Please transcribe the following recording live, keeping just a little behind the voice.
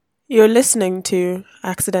You're listening to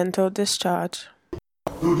Accidental Discharge.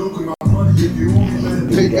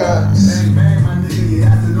 Big ass.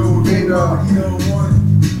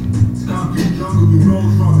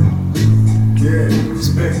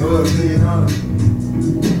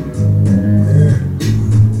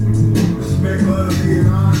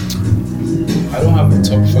 I don't have a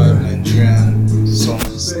top 5 Nigerian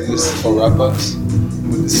songs list for rappers,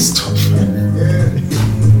 but this is top 5.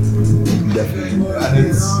 Definitely. And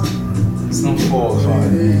it's not 4 or 5.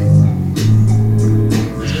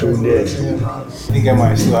 Sure did. I think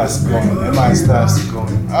MI still has to go on. MI still has to go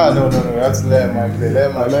on. No, we have to let MI play. Let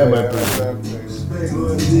MI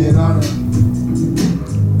play.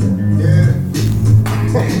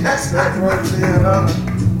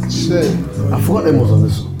 Shit. I forgot them was on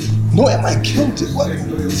this one. No, MI killed it. What?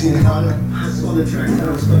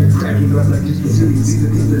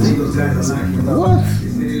 What?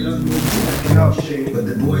 But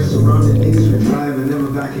the boys surrounded niggas with drive and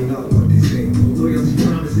never backing up what they say. Loyalty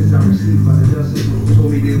promises I received by the justice.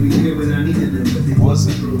 Told me they'd be here when I needed them, but they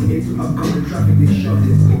wasn't true. Upcoming traffic, they shoved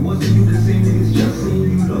it. It wasn't you the same niggas just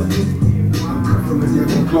saying you loved it. I'm cut from a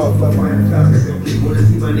different cloth, but my fantastic. Wanna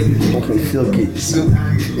see my niggas Okay, silky.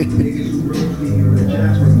 niggas who rose me here in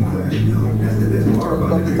jazz when we clash. That's the best part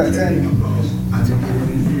about the Titanic. I took it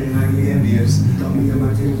easy and I get envious. Tell me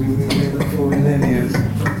about things we made up for millennials.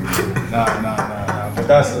 Nah. But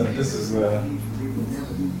this is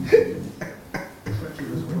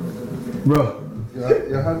Bro,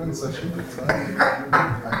 you're having such a good time.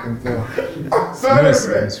 I can tell. I'm sorry, Yes,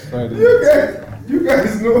 man. it's Friday. You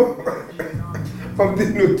guys know of the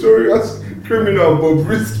notorious criminal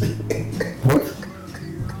Bobrisky. what?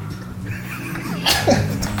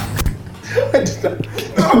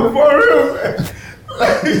 No, for real, man.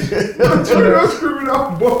 Like, notorious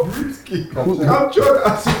criminal Bobrisky captured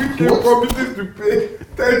as wicked promises to pay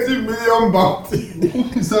 30 million bounty.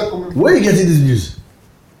 Is that coming from? Where are you getting this news?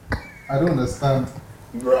 I don't understand.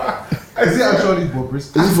 Bruh. Is it actually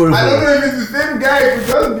Bobrisky? Is it for I don't know if it's the same guy. It could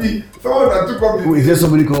just be someone that took up the. Wait, is there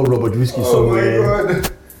somebody called Robert Whiskey Oh somewhere? my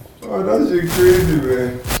god. Oh, that shit crazy,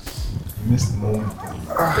 man. You missed the moment.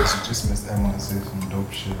 Because you just missed Emma say some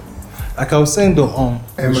dope shit. Like I was saying though,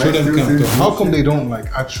 Emma show them still kind of says thing. How some come shit. they don't like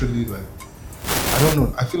actually like? I don't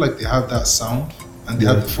know. I feel like they have that sound and they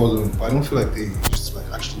have the following, but I don't feel like they just like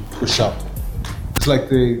actually push out. It's like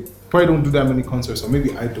they probably don't do that many concerts, or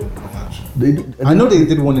maybe I don't know actually. They do, I know they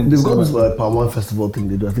did one in They've got December. this Palm One festival thing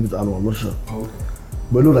they do. I think it's annual. I'm not sure. Oh, okay.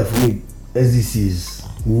 But no, like for me, SDC is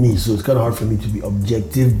me, so it's kind of hard for me to be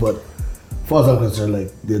objective. But as far as I'm concerned,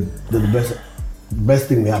 like they're the best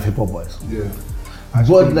thing we have hip hop wise. Yeah.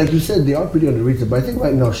 But like you said, they are pretty underrated. But I think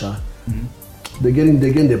right now, Sha, they're getting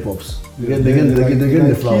their pops. They're getting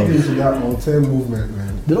their flowers. Keyed into that Altair movement,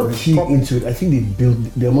 man. They're not key into it. I think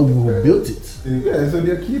they're among the people who built it. Yeah, so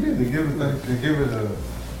they're keyed in. They give it a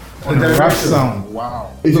The rap direction. sound.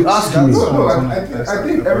 Wow. If you ask me, No, I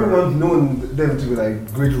think everyone's known them to be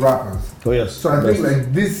like great rappers. oh yes. So I think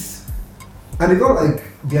like this, and it's not like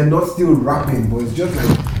they're not still rapping, but it's just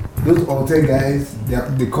like those Altair guys,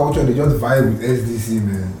 the culture, they just vibe with SDC,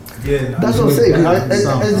 man. Yeah. That's what I'm saying.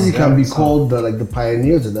 SDC can be called. called the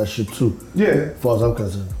pioneers of that shit too, Yeah. as far as I'm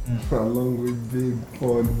concerned. Along with Big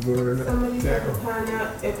Pond, bro. Somebody said the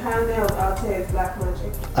pioneer of Altair is Black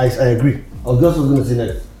Magic. I agree. I was just gonna say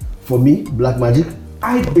next. For me, Black Magic,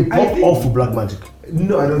 it popped off for Black Magic.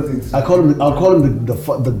 No, I don't think so. I'll call him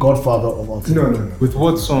the godfather of Altair. No. With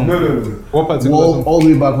what song? No. What particular Well, song? all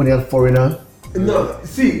the way back when he had Foreigner No,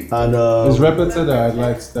 see. and It's repeated that I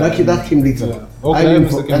liked that. that came later. Yeah. Okay, I that knew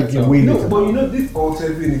must have came that came later. way No, later. but you know this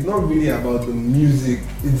Altair thing is not really about the music.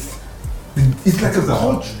 It's like a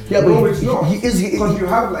culture. Yeah, but no, it's not. he is. Because you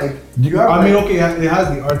have like I mean, okay, it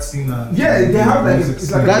has the art scene. And Yeah, they have like music it's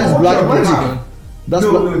scene. like That is a Black culture. Magic. That's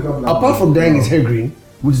No, what, no, it's not Black apart Magic. from dyeing his hair green,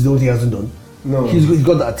 which is the only thing he hasn't done. No. He's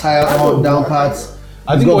got the attire I all know, down I- pats.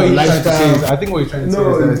 I think what he's trying to say is, I think what he's trying to say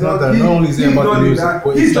is that it's not that not only is it about the music,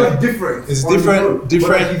 but he's it's just like different. it's on his different- own.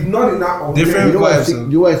 different- But he's not in that Altair. different You know why I vibes, think?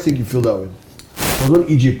 You know why I think you feel that way? Because when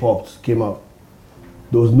EJ Popped came out,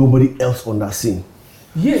 there was nobody else on that scene.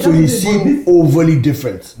 Yeah, So that's he it, but seemed this- overly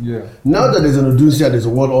different. Yeah. Now that there's an Oduncia, there's a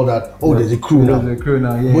world, all that. Oh, there's a crew now. The crew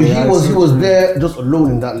now, yeah. But yeah, he was there just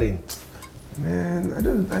alone in that lane. Man, I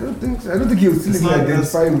don't think he was still not-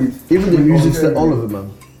 identified with Even the with music, Altair. all of it, man.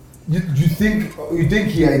 You think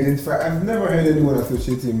he identified? I've never heard anyone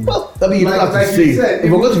associate him. Well, I mean, you don't have to Like say you it. said,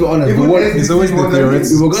 If we're going to be honest, the word, It's always the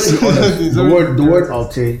theorists. if we're going to be honest, It's the always word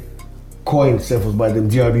Altair coin itself was by them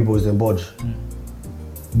DRB boys and Bodge.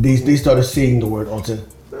 They started saying the word Altair.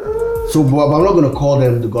 So, but I'm not going to call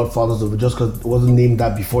them the godfathers of it just because it wasn't named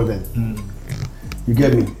that before then. You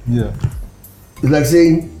get me? Yeah. It's like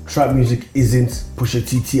saying trap music isn't Pusha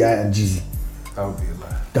T, T.I. and Jeezy. That would be a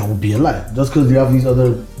lie. That would be a lie. Just because you have these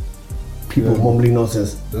other people mumbling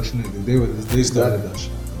nonsense. Definitely. They started that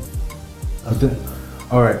shit. But then,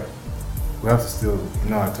 alright. We have to still,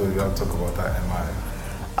 I told you, I'll talk about that MI.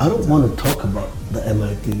 I don't want to talk about the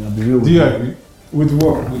MI thing. I'll be real with Do you you. agree? With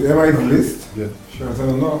what? With MI's list? Yeah. Sure, I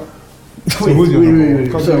don't know. Wait, who's your number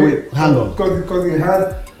one? wait. So wait, hang on. Because he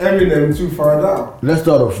had Eminem too far down. Let's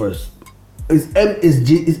start off first. Is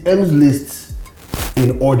M's list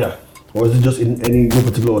in order, or is it just in no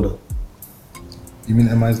particular order? You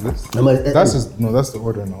mean MI's list? That's the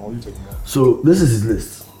order now. What are you talking about? So this is his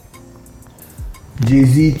list: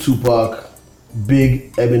 Jay-Z, Tupac,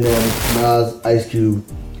 Big, Eminem, Nas, Ice Cube,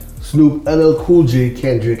 Snoop, LL Cool J,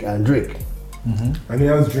 Kendrick, and Drake. And he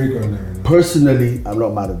has Drake on there. Personally, I'm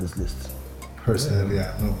not mad at this list, Personally,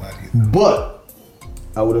 I'm not mad either. but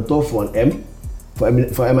I would have thought for an M, for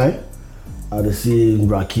MI, I'd have seen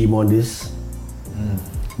Rakim on this,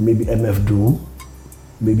 maybe MF Doom,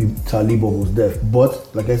 maybe Talib or Mos Def.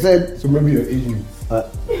 But like I said, So maybe your age mate.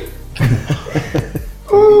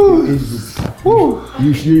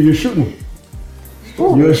 you're shooting.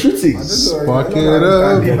 You're shooting. Spark it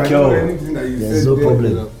up. Yeah, There's no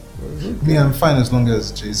problem. Me, I'm fine as long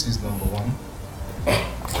as Jay-Z's number one.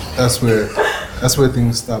 That's where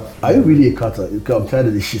things stop. Are you really a cutter? I'm tired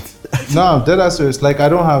of this shit. No, I'm dead ass serious. Like I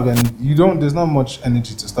don't have there's not much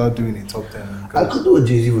energy to start doing a top 10. I could do a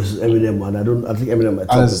Jay-Z versus Eminem, man. I think Eminem might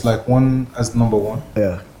top As it. like one as number one.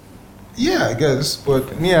 Yeah. Yeah, I guess.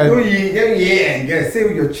 But me, Yeah, say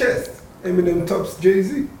with your chest. Eminem tops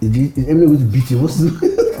Jay-Z. Is Eminem going to beat him? What's I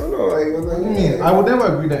don't know, I would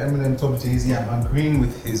never agree that Eminem tops Jay-Z. I'm agreeing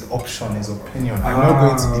with his option, his opinion. I'm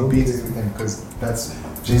not going to debate it with him because that's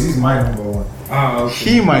Jay-Z's my number one. Okay.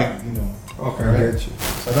 He might, Okay, I get you.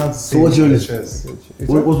 So that's So what's your list? chest. What's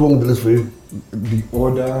wrong with the list for you? The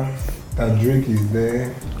order that Drake is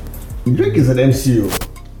there. Drake is an MCU.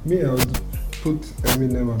 Me, I would put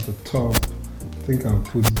Eminem at the top. I think I'll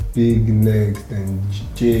put Big next, then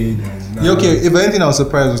Jade and Nas. Yeah, okay, if anything, I was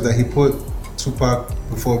surprised was that he put Tupac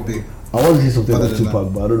before Big. I want to say something Other about than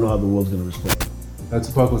Tupac, but I don't know how the world's going to respond. That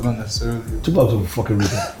Tupac was not necessarily. Tupac's a fucking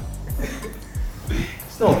retard.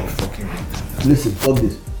 It's not fucking. Listen, fuck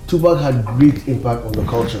this. Tupac had great impact on the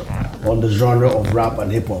culture, on the genre of rap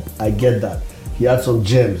and hip hop. I get that. He had some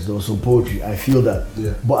gems, there was some poetry. I feel that.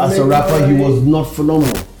 Yeah. But as a rapper, he was not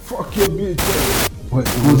phenomenal. Fuck your bitch. But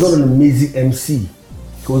He was not an amazing MC.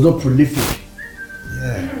 He was not prolific.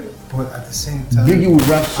 yeah, but at the same time, Biggie would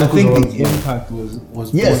rap I circles think around the him. impact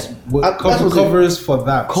was Yes. was That's what I'm saying. covers for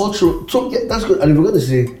that. Cultural. So yeah, that's good. And if we're going to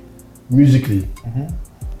say musically,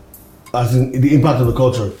 as in the impact of the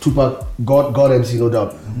culture, Tupac, God MC, no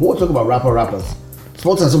doubt. But we're talking about rappers.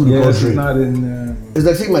 Sports and somebody Yes, called it's Drake. not in. It's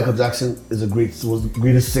like saying Michael Jackson was the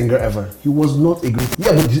greatest singer ever. He was not a great.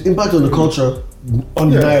 Yeah, but his impact on the culture,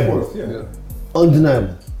 undeniable. Yeah.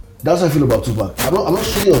 Undeniable. That's how I feel about Tupac. I'm not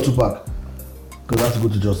shitting on Tupac because I have to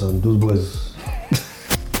go to Justin. Those boys.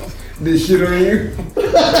 They shit on you.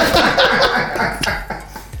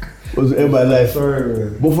 Was the end of my life. Sorry,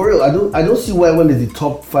 man. But for real, I don't see why when there's the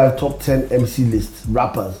top 5, top 10 MC list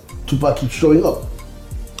rappers, Tupac keeps showing up.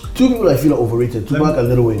 Two people I feel are overrated: Tupac and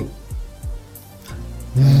Lil Wayne.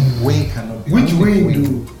 Wayne cannot be. Which Wayne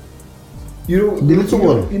do? You know The little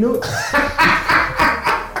one. You know.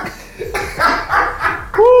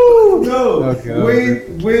 No.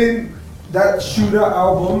 Okay, Wayne, that Shooter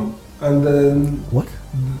album, and then What?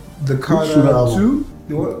 the Carter Shooter album?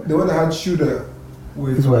 2, the one that had Shooter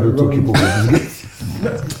with. This is why I don't talk Robin- hip hop.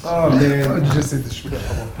 Oh Why man. did you just say the shooter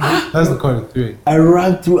album? That's the Carter 3. I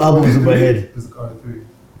ran through albums in my head. That's the Carter 3.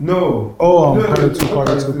 No. Oh, No, Carter no, 2, no,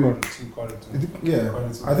 Carter Carter 2, 3. Carter 2, Carter 2. Yeah,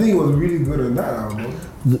 I think he was really good on that album.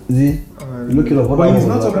 Look it up. What But he's album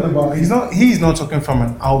not was that? talking about. He's not talking from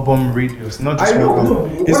an album radius. Not just I know, one no,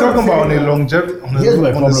 album. what He's I'm talking about on saying a now- longevity. On a, Here's my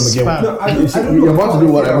on a problem again. span. No, I You don't, see, I don't you're know about how to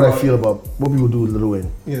do what feel I about- feel about what people do with Lil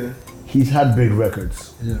Wayne. Yeah. He's had big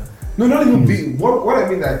records. Yeah. No, not even big. What I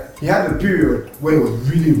mean that he had a period where he was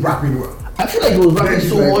really rapping well. I feel like he was rapping Then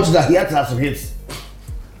so he's like- much that he had to have some hits.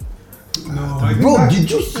 No, I think Bro, that- did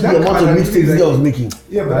you see that the amount of card, I mixtapes feel this guy was like- making?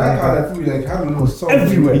 Yeah, but that card I feel like had no song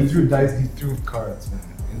everywhere. He threw dice. He threw cards, man.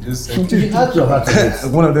 And just He had to have had some hits.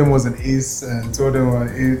 one of them was an ace, and two of them were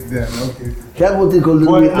eight. Yeah, okay. He had one thing called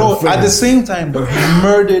Lil But Wayne no, and Friends. at the same time, though, he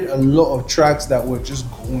murdered a lot of tracks that were just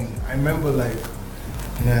going. I remember, like,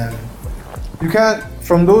 man, you can't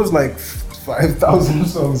from those like 5,000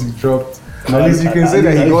 songs he dropped. At least you can say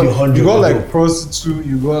that you got like prostitute,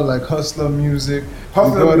 you got like hustler music,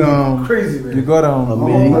 Hustler you got music, crazy, man. you got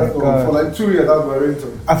Amazing. Oh my God. God. For like 2 years, that was my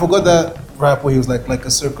ringtone. I forgot that rap where he was like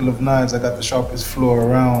a circle of knives. I got the sharpest floor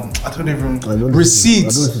around. I don't even I don't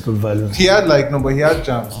receipts. listen to violence. He had but he had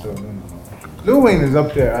jams though. No. Lil Wayne is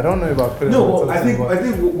up there. I don't know if I put him. No, in the but top 10, I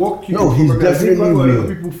think what No, he's definitely real.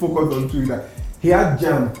 people focus on too is that he had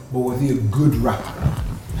jam, but was he a good rapper?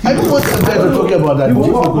 I don't want guys are talking about that. He was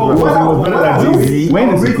better than Jay-Z. Wayne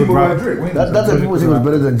is a Rating good over rapper. Drake. Wayne is That's a why really people good say he was rapper.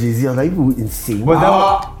 better than Jay-Z. I was like, people insane. But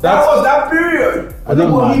That was that period. I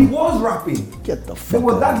don't But he mind. was rapping. Get the There fuck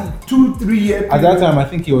was out. that 2-3 year At that time, I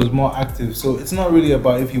think he was more active. So it's not really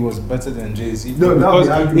about if he was better than Jay-Z. No, that was because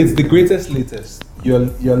the argument. it's the greatest, latest. You're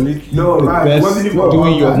literally No, the right, best wasn't even doing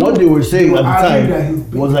about your. that. What they were saying at the arguing that time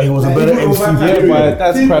he's- was that he was a that better even MC. over time- Yeah, period. but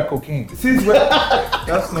that's Since- crack cocaine. Since when?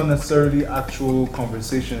 That's not necessarily actual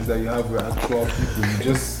conversations that you have with actual people. You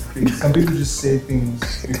just some people just say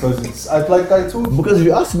things because it's like I told you. Because if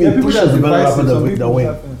you ask me, Yeah, people Pusha is a have better devices, rapper some than people Wayne.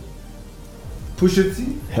 have them. Pusha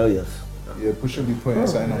T? Hell yes. Yeah, Pusha be putting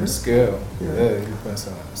something on the scale. Yeah, he putting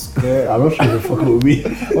something on the scale. I'm not sure you're fucking with me.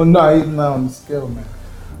 Oh no, he's not on the scale, man.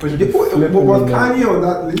 Pusha be But flipping was in there. Kanye on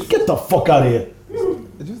that list? Get the fuck out of here.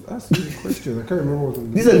 I just asked you a question. I can't remember what it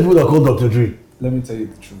was. These are the people that call Dr. Dre Let me tell you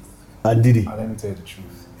the truth. and Diddy. Let me tell you the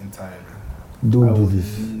truth entirely. Don't I do would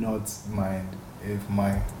this. not mind if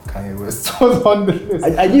my Kanye West was on the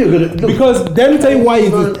list. I knew you were gonna. Look, Because let me tell you why he's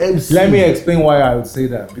it not is. an MC. Let me explain why I would say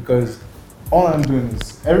that. Because all I'm doing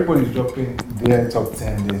is everybody's dropping their top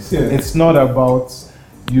 10 list. Yeah. It's not about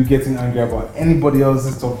you getting angry about anybody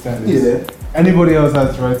else's top 10 list. Yeah. Anybody else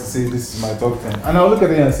has the right to say this is my top 10. And I'll look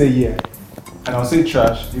at it and say yeah. And I'll say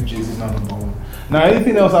trash if Jay-Z is not number one. Now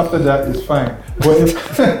anything else after that is fine. But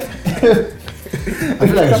if I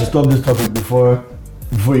feel like I should stop this topic before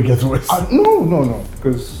it gets worse. no.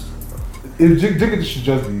 Because if Jigga should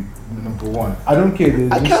just be number one. I don't care.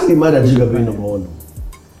 I can't be mad at Jigga being number one.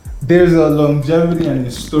 There's a longevity and a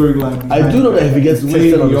storyline. I do know that if he gets Way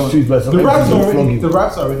tested on the beyond. streets by the somebody, raps he'll are flog already him. the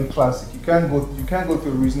raps are already classic. You can't go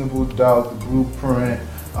through Reasonable Doubt, The Blueprint,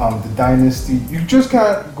 the Dynasty. You just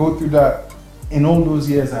can't go through that in all those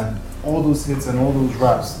years and all those hits and all those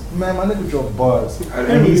raps. Man, my nigga dropped bars. I And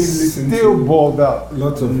really he listen still to balled out.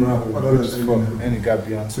 Lots of rap. Other Rich as than fuck. Eminem. And he got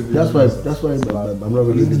Beyonce. That's why I'm not I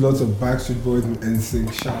really. listen to lots of Backstreet Boys and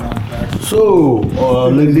NSYNC. Shout out Backstreet. So,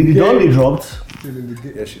 Lady Dolly dropped. Still in the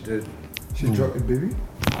game. Yeah, she did. She dropped it, baby.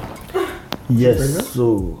 Yes. Pregnant?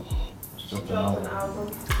 So, Dropped an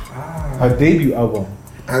album. Her debut album.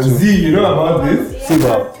 And Z, you know about this? Yeah,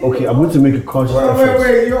 Siba, okay, I'm going to make a conscious effort.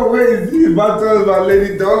 Wait, Z about to tell us about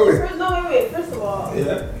Lady Dolly. No, wait. First of all,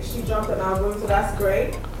 Yeah. she dropped an album, so that's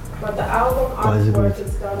great. But the album Why is it artwork great?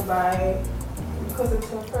 is done by, because it's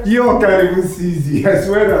her first. You all can't even see Z. I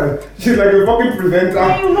swear that she's like a fucking presenter.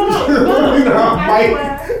 No. You know, I Mike.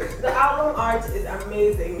 swear, the album art is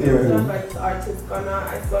amazing. It was Yeah. done by this artist, Ghana.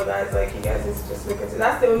 I saw that. It's like, you guys need to just look into it.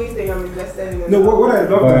 That's the only thing I'm invested in. No, what I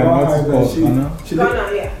loved Why, about what's her it is called? that Ghana? she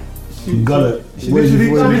Ghana, yeah. Ghana. She Where literally,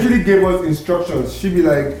 you from? gave us instructions. She'd be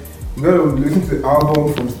like, you gotta listen to the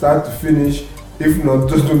album from start to finish. If not,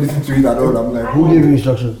 just don't listen to it at all. I'm like, Who gave you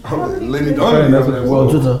instructions? Lady Dolly. That's what I Well,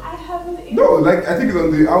 Twitter. I haven't. No, like I think it's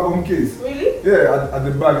on the album case. Really? Yeah, at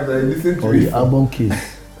the back, like listen to On the it. album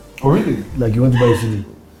case. Oh really? Like you went to buy a CD.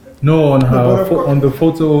 No, on but her of course- on the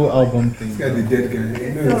photo album thing. This guy, the dead guy.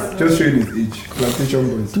 You know, it's just showing his age.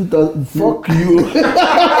 Plantation Boys. 2000. Fuck you.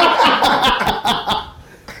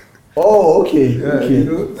 Oh, okay. Yeah, Okay. you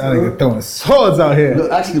know. That nigga throwing swords out here. No,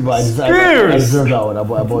 actually, but I decided I Spears! deserved that one. I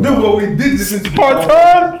bought No, that but one. we did listen to the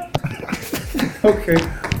Spartan. Okay.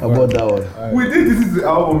 I bought that one. We did listen to the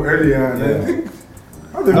album earlier, and I Yeah. think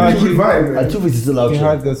that's a No, really good he- vibe, And man. 250 is still out He here.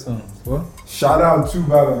 had good songs. What? Shout out to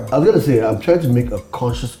Baba I was gonna say I'm trying to make a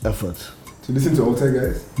conscious effort. to listen to Alter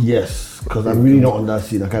guys. Yes, because I'm really not on that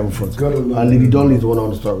scene. I can't even front. Gotta love And Lady it. Dolly is the one I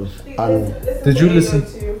want to start with. And Did to you Eno listen?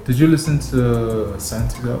 too. Did you listen to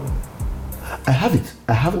Santi's album? I have it.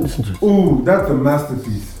 I haven't listened to it. Ooh, that's a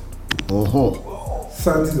masterpiece. Uh-huh.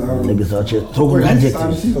 Santi's album. Niggas out here talking Wait, adjectives.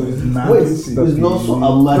 Santi or is it Wait, Santi? it's not so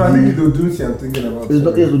No, I think Amadi. it's Odunsi I'm thinking about. It's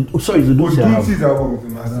not, yes, sorry, it's the Dulce I have. Odunsi's album is a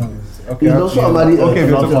masterpiece. Okay. It's not so Amadi. Okay, if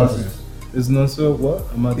you're talking about Alter. this. It's not so what?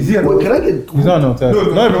 Amadi. Is he an Wait, can I get. He's not an Alter. No,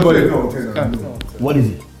 Not everybody. no, Alter, no. Can't- What is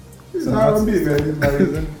it? He's an R&B, man. He's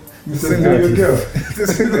like, Mr. Singer. Your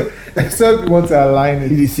girl. Except you want to align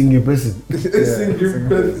it. He's a singing person. It's singing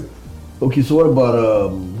best. Okay, so what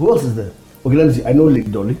about who else is there? Okay, let me see. I know Lady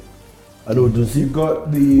Dolly. I know You Dunsi.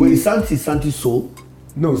 got the... Wait, is Santi Soul?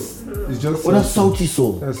 No, it's just... Oh, that's Salty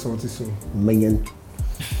Soul. That's Salty Soul. Man.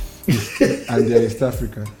 And they're East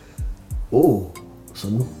African. Oh, so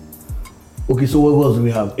no. Okay, so what else do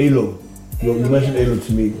we have? Elo. You mentioned Elo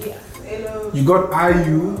to me. Yes, Eno. You got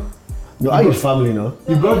IU. No, I use family now.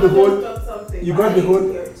 You got the whole... Dropped something. you got the whole-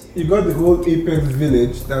 Here too. You got the whole Apex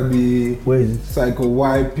Village. That'd be Where is it? Psycho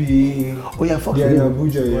YP. Oh yeah, fuck Yeah, him. in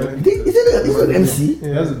Abuja. Yeah. Is it an MC? He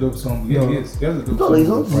has a dope song. Yeah, he is. He has a dope No, song. he's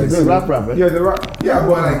not. He's a rap, right? Yeah, yeah,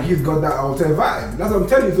 but like he's got that alter vibe. That's what I'm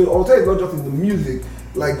telling you. So alter is not just in the music.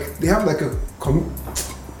 Like they have like a.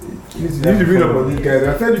 You need to read up on these guys.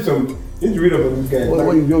 I'll tell you some. You need to read up on these guys.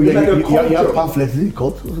 You have culture. pamphlets. Is it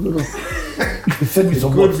called? What's going on? Send me It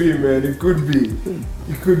some could books. be, man. It could be.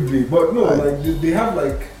 It could be. But no, like they have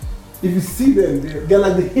like. If you see them, they're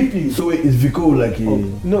like the hippies. So wait, is Vico like a...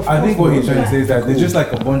 No, of I think course what he's not. trying to say is that they're just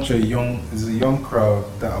like a bunch of it's a young crowd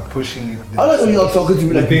that are pushing it. I like when you're talking to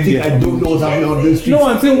me like you think I don't know what's happening on this street. No,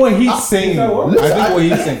 I'm saying what he's saying. I what? think what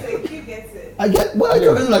he's saying. Q gets it. I get... Well,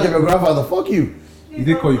 you're talking like your grandfather. Fuck you. He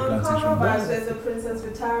did call you On plantation. Cover Bars, there's a Princess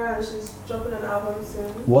Vitara and she's dropping an album soon.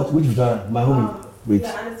 What? Which was that? My homie. Wait.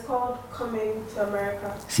 Yeah, and it's called Coming to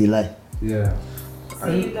America. She lie. Yeah,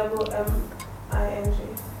 CMMING.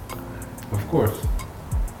 of course.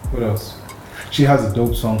 What else? She has a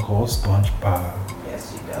dope song called SpongeBob.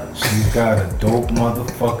 Yes, she does. She's got a dope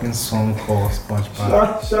motherfucking song called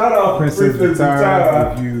SpongeBob. Shout out Princess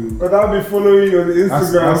Vitara review. But I'll be following you on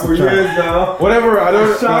Instagram That's for the track. years now. Whatever, I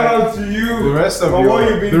don't. Shout out to you. The rest of for what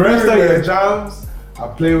you've been the rest doing, of your man. jams, I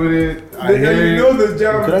play with it. I You hear know it. the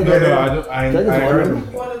jam. Can I No, get no, it? I don't. I Can I just heard order? them.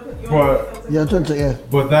 You want to put But- Yeah, I'm trying to... Yeah.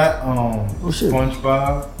 But that shit.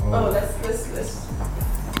 SpongeBob. Oh, let's.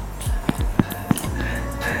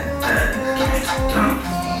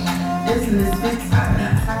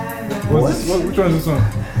 Which one is this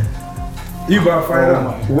one? You gotta find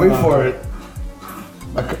out. Wait for it.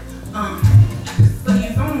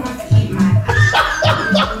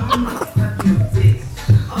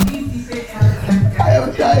 I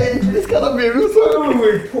am dying. This cannot be a real song.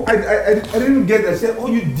 Wait, I didn't get that. I said, oh,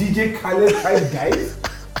 you DJ Khaled type guys?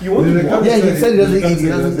 You want to watch? Yeah, he said he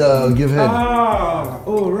doesn't give head. Ah,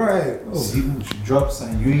 oh, right. Oh. See, she drops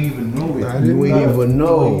and you didn't even know it. I You didn't ain't know. even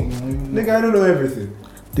know. Nigga, I don't know everything.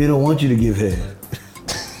 They don't want you to give head.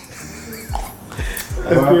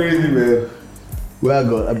 That's crazy, man. Where I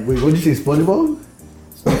go? Wait, what did you say? SpongeBob?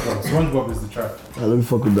 SpongeBob is the track. Let me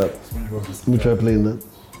fuck with that. SpongeBob is Let me try playing that.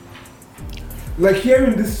 Like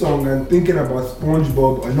hearing this song and thinking about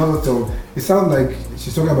SpongeBob, another song, it sounds like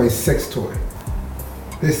she's talking about a sex toy.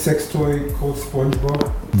 This sex toy called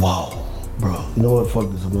SpongeBob. Wow, bro. You know what?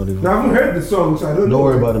 Fuck this. I'm not even. Now I haven't heard the song, so I don't know. Don't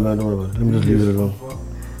worry about it, man. Don't worry about it. Let me just leave it alone.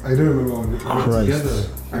 I don't remember all it. Christ. together.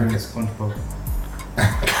 And SpongeBob.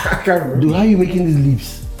 I can't remember. Dude, how are you making these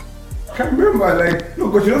leaps? I can't remember. Like, no,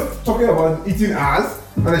 because you're just talking about eating ass,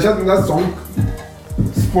 and I shouting that song,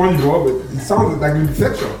 SpongeBob. It sounds like it's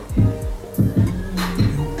sexual.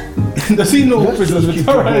 Does he know what Let's Princess just keep it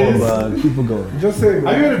Vitara going, is? man. Keep it going. Just saying.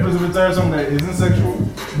 Have you heard a Princess Vitara song that isn't sexual?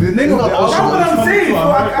 The name Not of the all album That's what is I'm Coming saying. to So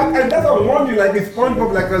America. and that's what I'm wondering. Like, is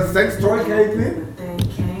SpongeBob like a sex toy kind of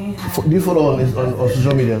thing? Do you follow on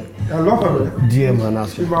social media? I love her. DM her and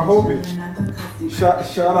ask She's her. my homie.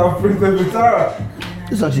 Shout out Princess Vitara.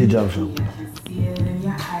 This is actually a jam show.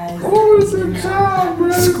 Oh, it's a child,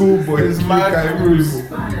 bro. Schoolboy. It's mad rules.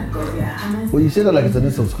 Well, you say that like it's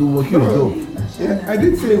an some schoolwork. You go. Yeah, I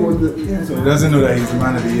did say it was the. So he doesn't know that he's the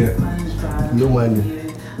man of the year. No mind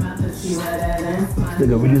it.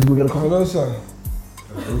 Nigga, really is gonna call Hello, sir.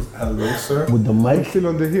 Hello, sir. with the mic. Still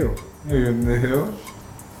on the hill. You're in the hill.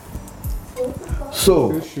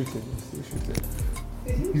 So, Still shooting. Still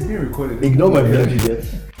shooting. He's being recorded. ignore my village idiot.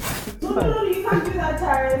 No, you can't do that,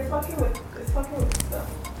 Tara. It's fucking with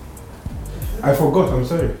stuff. I forgot. I'm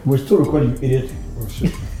sorry. We're still recording, you idiot. Oh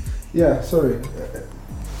shit. Yeah, sorry.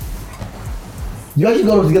 You actually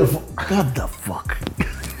got us to get a God the fuck.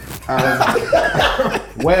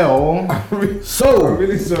 Well, I'm So,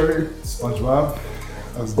 really sorry. SpongeBob.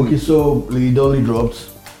 That's okay, so Lady Dolly dropped,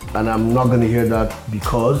 and I'm not gonna hear that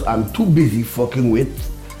because I'm too busy fucking with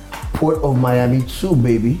Port of Miami 2,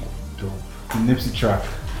 baby. dope. The Nipsey track.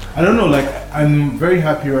 I don't know, like, I'm very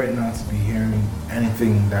happy right now to be hearing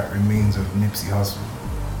anything that remains of Nipsey Hussle.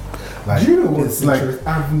 Like, Do you know what's it's like, interesting?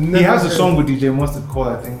 I've never he has a heard- song with DJ Mustard called,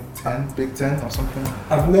 I think, 10, Big 10 or something.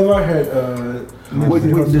 I've never heard Wait,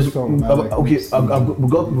 Nipsey Hussle this, song. okay,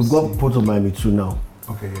 we've got Port of Miami 2 now.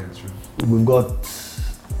 Okay, yeah, true. We've got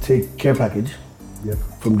Take Care Package Yep.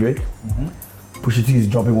 from Drake. Pusha T is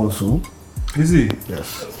dropping one soon. Is he? Yes.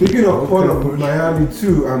 Speaking of Port of Miami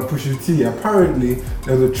 2 and Pusha T, apparently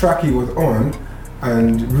there was a track he was on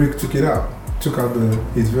and Rick took out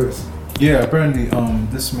his verse. Yeah, apparently,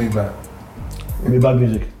 this Maybach. Maybach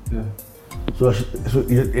Music. Yeah. So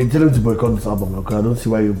you're telling me to boycott this album now because I don't see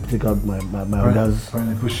why you take out my organs.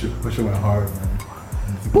 Apparently, Pusha went hard, man.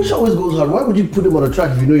 Pusha always goes hard. Why would you put him on a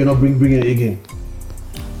track if you know you're not bringing it again?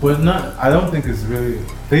 But not. I don't think it's really.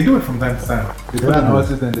 They do it from time to time. They put an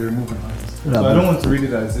artist and they remove an artist. Yeah, So I but- don't want to read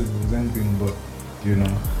it as if it was anything but, you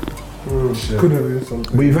know. Shit. Could have been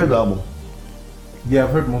something. But you've heard the album. Yeah, I've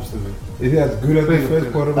heard most of it. Is it as good as the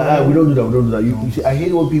first part of the We don't do that. We don't do that. You see, I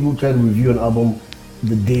hate when people try to review an album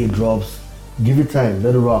the day it drops. Give it time.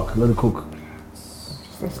 Let it rock. Let it cook.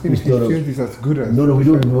 Skinny feels this as good as. No, we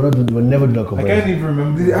don't. We'll never do that I comparison. can't even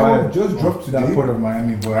remember The album vibe just dropped of that today. part of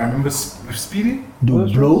Miami, but I remember Speedy.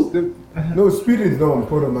 Dude, Blow. No, Speed is not on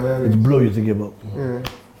Port of It's Miami. Blow you're thinking about. Yeah.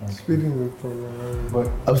 Speed is on Port of Miami.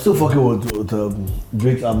 But I'm still fucking with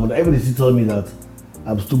Drake's album. Everybody still telling me that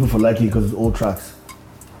I'm stupid for liking it because it's old tracks.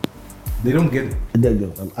 they don't get it. There you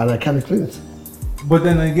go. And I can't explain it. But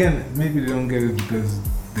then again, maybe they don't get it because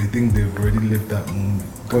they think they've already lived that moment.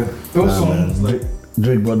 But those songs, man. like.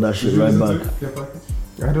 Drake brought that shit right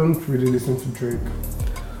back. I don't really listen to Drake.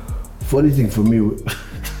 Funny thing for me,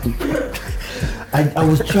 I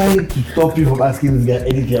was trying to stop you from asking this guy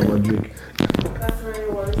anything about Drake. That's very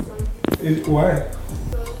worrisome. Why?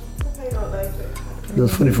 So, I don't like it.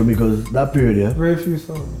 That's funny for me because that period, yeah. Very few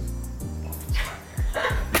songs.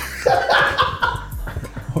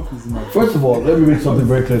 First of all, let me make something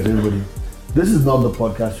very clear to everybody. This is not the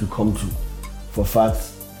podcast you come to for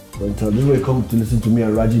facts or intel. This is where you come to listen to me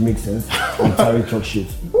and Raji make sense and Tari talk shit.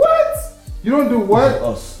 What? You don't do This is what?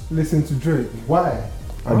 us. Listen to Drake. Why?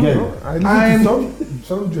 Again. I listen to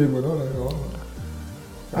some Drake, but not like all.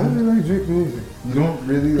 I don't really like Drake music. You don't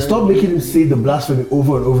really like. Stop making him say the blasphemy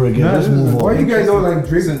over and over again. No, Let's this is- move Why on. you guys don't like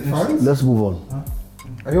Drake Listen, fans? Let's move on.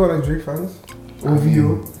 Are you all like Drake fans?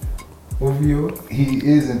 OVO. He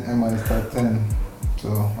is in MI's top 10, so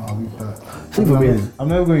I'll leave that. See, for me is- I'm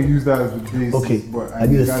not going to use that as a basis. Okay, but I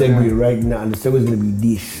need a goddamn- segue right now, and the segue is going to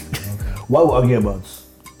be this. While we're arguing about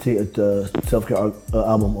self-care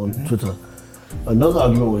album on Twitter, another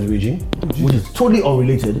argument was raging, which is totally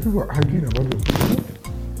unrelated. People are arguing about it.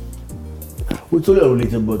 We're totally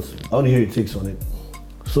unrelated, but I want to hear your takes on it.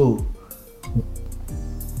 So,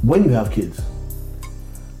 when you have kids,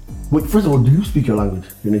 wait, first of all, do you speak your language,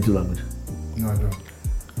 your native language? No, I don't.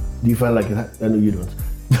 Do you find like it? I know you don't.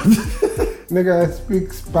 Nigga, I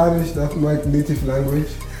speak Spanish, that's my native language.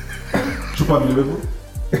 Chupa mi luego.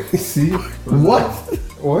 See? What?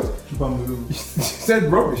 What? Chupa mi luego. You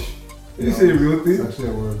said rubbish. You No, say real It's thing? actually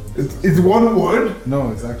a word. It's one word?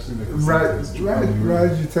 No, it's actually like a Right, sentence. Chupa mi luego.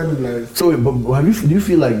 right, you tell it like. So, wait, but do you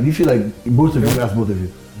feel like both of you? Let me ask both of you.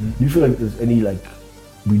 Do you feel like there's any like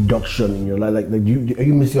reduction in your life? Like are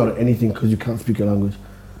you missing out on anything because you can't speak your language?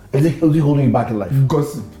 Is it holding you back in life?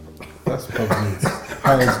 Gossip. That's probably it.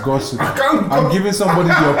 How is gossip? can't I'm giving somebody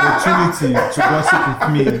the opportunity to gossip with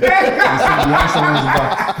me. Behind someone's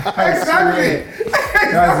back. Exactly.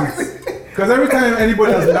 That's it. Because every time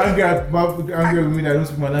anybody has been angry with me that I don't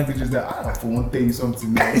speak my language, is that I for one tell you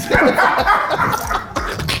something.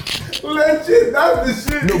 Legit, that's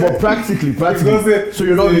the shit. No, but practically. Because So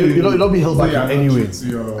you're not being held back in any way.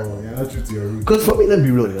 You're not true to your roots. Because for me, let's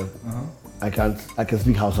be real, yeah. I can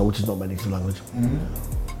speak Hausa, which is not my native language.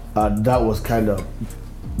 That was kind of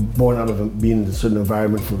born out of being in a certain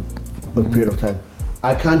environment for a period of time.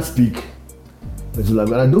 I can't speak native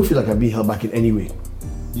language, and I don't feel like I'm being held back in any way,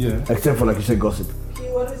 Yeah. except for like you said, gossip.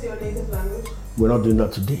 What is your native language? We're not doing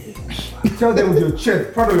that today. Tell them with your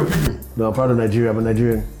chest, proud of your people. No, I'm proud of Nigeria. I'm a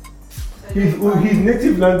Nigerian. His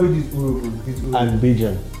native language is Urhobo. He's Urhobo. I'm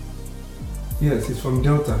Bajan. Yes, he's from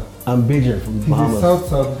Delta. I'm Bajan from He's Bahamas. a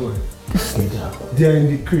South boy. This nigga. They are in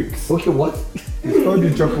the creeks. Okay, what? It's called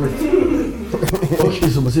the chocolate. Okay,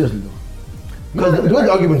 so but seriously though. Because the way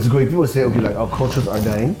the argument is going, people say, okay, like our cultures are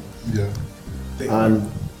dying. Yeah.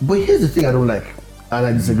 But here's the thing I don't like, and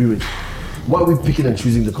I disagree with. Why are we picking and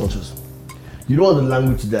choosing the cultures? You don't want the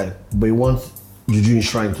language to die, but you want Juju in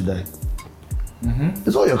Shrine to die.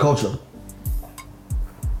 It's all your culture.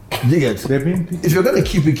 Do you get? They're being picky. If you're gonna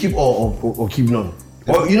keep it, keep all or keep none.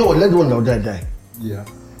 Or you know what, let the one that will die die. Yeah.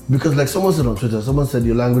 Because like someone said on Twitter, someone said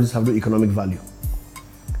your languages have no economic value.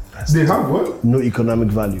 They have what? No economic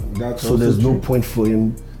value. That's so there's also no true. point for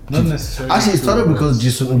him. Not necessarily. Actually, it started true, because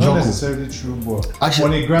Jason Not Njoku. necessarily true, but Actually-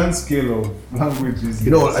 on a grand scale of languages.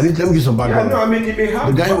 You know what? Let me give you some Yeah, background. no, I mean, it may have.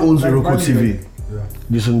 The guy who owns like, Roku value, TV,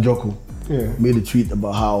 like- Jason Njoku, Yeah. made a tweet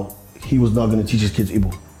about how he was not going to teach his kids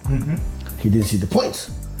Igbo. He didn't see the point.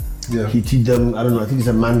 Yeah. He teach them, I don't know, I think he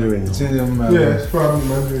said Mandarin. See them, Yeah, it's probably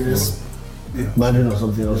Mandarin. Yes. Mandarin or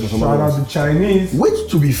something else. Or something Shout out else. to Chinese.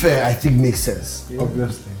 Which, to be fair, I think makes sense.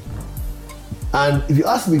 Obviously. And if you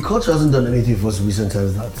ask me, culture hasn't done anything for us in recent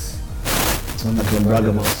times that I can brag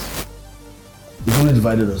about. It's only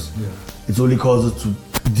divided us. Yeah. It's only caused us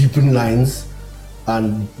to deepen lines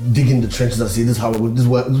and dig in the trenches and say this is how this is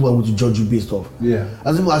where I'm going to judge you based off. Yeah.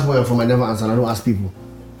 As people ask where I'm from, I never answer. I don't ask people.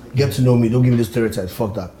 Get to know me. Don't give me the stereotypes.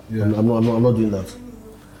 Fuck that. Yeah. I'm not doing that.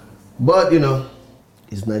 But you know,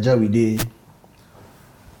 it's Nigeria we did.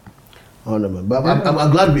 I don't know, man. But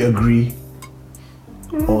I'm glad we agree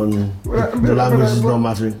on the language is not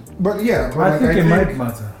mattering. But yeah, but I think it might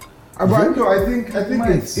matter. But no, I think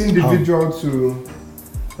it's individual to.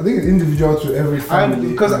 I think it's individual to every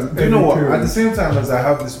family. Because and you know every what? parent. At the same time as I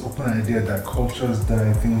have this open idea that cultures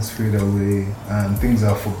die, things fade away, and things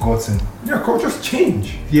are forgotten. Yeah, cultures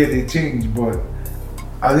change. Yeah, they change, but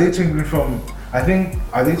are they changing from? I think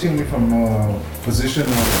are they changing from a position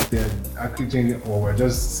of they're actually changing, or we're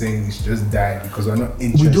just saying it's just died because we're not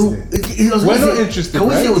interested. We do. We're not interested. Can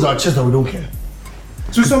we right? say with our chest that we don't care?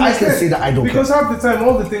 To some I extent, can say that I don't because care. half the time,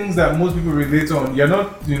 all the things that most people relate on, you're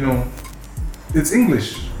not, you know, it's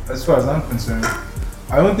English as far as I'm concerned.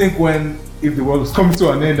 I don't think if the world was coming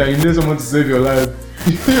to an end and you need someone to save your life,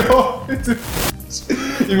 you know,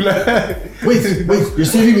 you're like, Wait, you're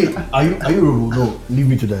saving me. Are you Robo? No, leave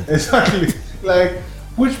me to that. exactly, like,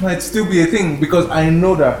 which might still be a thing because I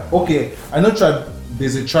know that, okay, I know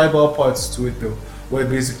there's a tribal part to it though, where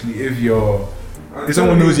basically if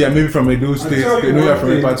someone knows you're maybe from a those state, they know you're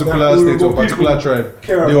from a particular state or particular tribe,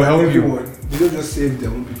 they will help you. They don't just save their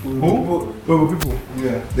own people. Who? People.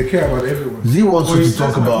 Yeah. They care about everyone. Z wants Well, you you to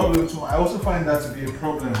talk said my about. problem too. I also find that to be a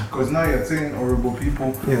problem because now you're saying horrible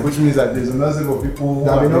people, Yeah. which means that there's another set of people who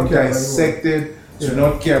That have may not been care about dissected to Yeah.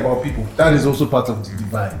 not care about people. That is also part of the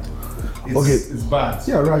divide. It's bad.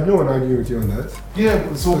 Yeah, right. No one argue with you on that.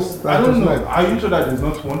 Yeah, so That's I don't know. right. Are you sure that there's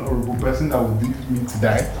not one horrible person that would leave me to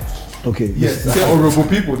die? Okay. Yes, say horrible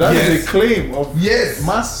people. That is Yes. a claim of Yes.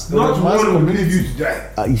 mass. Not mass one will community. leave you to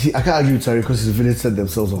die. You see, I can't argue with Terry because his village set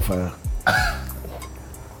themselves on fire.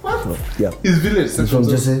 What? So, yeah. His village. That's what I'm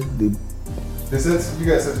just saying. They said you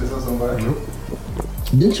guys set yourselves on fire.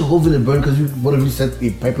 Didn't your whole village burn because one of you set a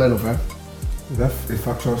pipeline on fire? Is that a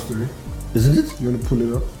factual story? Isn't it? You want to pull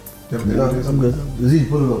it up? You have the No, evidence? I'm good. Is it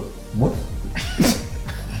put it up? What?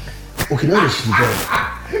 Okay, now she's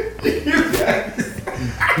done.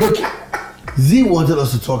 Look, Z wanted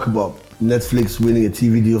us to talk about Netflix winning a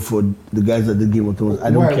TV deal for the guys that did Game of Thrones. I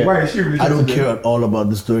don't Why- care. why is she related I don't to care them? at all about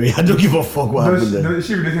the story. I don't give a fuck what happened there. Is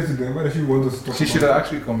she related to them? Why does she want us to talk She about should it? have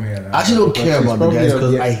actually come here. I actually don't care She's about the probably guys a-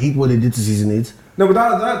 because yeah. I hate what they did to season 8 No, but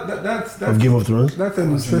that's of Game of Thrones. that's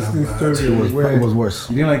an interesting story It where was worse.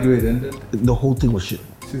 You didn't like the way it ended? The whole thing was shit.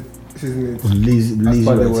 season It was lazy, That's lazy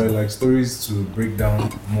why there writing. were like stories to break down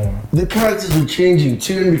more. The characters were changing.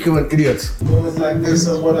 Tyrion became an idiot. Moments like this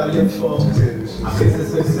are what I live for. I face the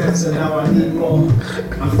success and now I need more.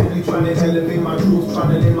 I'm simply trying to elevate my truth,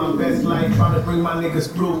 trying to live my best life, trying to bring my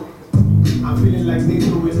niggas through. I'm feeling like they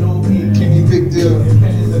do with no me. Kenny big deal.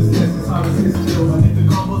 Independent success is how it's still. And if the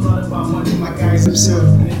combos all about money, my guy is himself.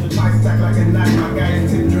 And if the price stack like a knife, my guy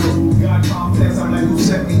is tip drill. God complex, I'm like, who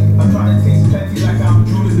set me? I'm trying to taste plenty like I'm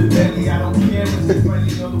Drew to the belly. I don't care if it's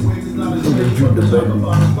friendly, other ways is not as ready. What the talk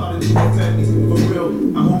about is about it, for real.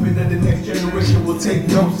 I'm hoping that the next generation will take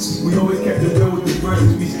notes. We always kept it real with the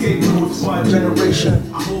verses, we scapegoats for our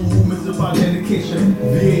generation. Our whole movement's about dedication.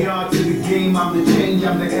 VAR to the game, I'm the change,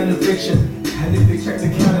 I'm the innovation. And if they check the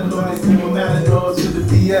calendar, they see my matadors to the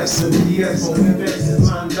BS. The BS won't invest his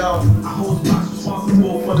mind out. I hold spots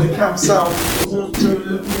responsible for the camp sound.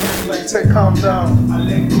 Like tech, calm down. I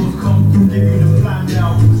let those come through, give you the plan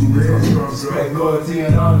now. Respect, loyalty,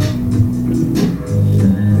 and honor.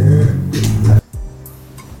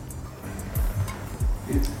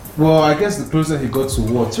 Well, I guess the closer he got to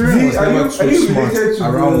war, Tyrion was are never you too smart related to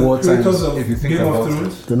around the war times. creators of If you think Game of about it,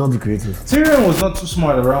 Thrones? They're not the creators. Tyrion was not too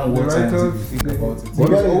smart around war The times. If writers- you think about it, he What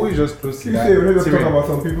was are they- always just close to You that. say we need to talk Tyrion. about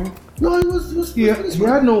some people? No, it was. He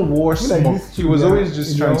had no war Like smoke. this- He was yeah, always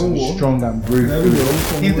just in trying to their own be war. strong and brave. They're in their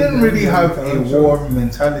own He didn't war. really have a Financial. war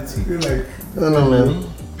mentality. I feel like I don't know, man.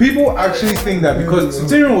 People actually think that because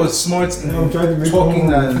Tyrion was smart in I'm trying to make talking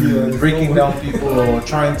someone clear. and breaking down people or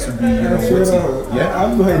trying to be, you know, witty. Yeah. I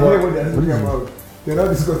have no idea what they're talking about. They're not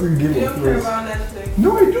discussing Game You of don't care Thrones. about Netflix.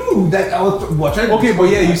 No, I do. That I was watching. Okay, but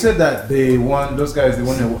yeah, you said that they won. Those guys, they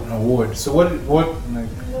won an award. So what? Like,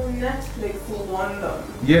 No, Netflix won them.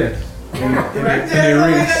 yeah, in a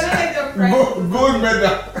race. Gold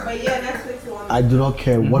medal. But yeah, Netflix won them. I do not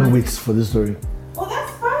care one whit for this story. Well,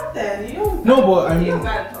 that's fine then. You don't. No, but I You don't mean,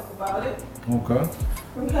 gotta talk about it. okay.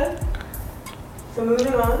 Okay. So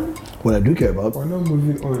moving on. What I do care about. We're not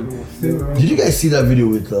moving on. Stay around. Did you guys see that video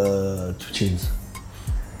with 2 Chainz?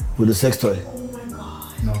 With the sex toy? Oh my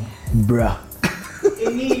god. No, Bruh.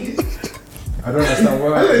 Indeed. I don't understand I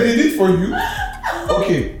why. they did it for you.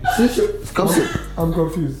 Okay, come sit. I'm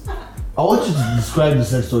confused. I want you to describe the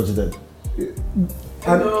sex toy to them.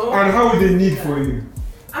 And how would they need for you?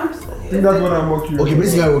 I'm just, I think that's what I'm more curious Okay,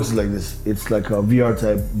 basically about. how it works is like this. It's like a VR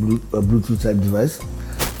type, Bluetooth type device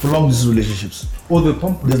for long distance relationships. Oh, the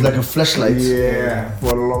pump. There's like a flashlight. Yeah,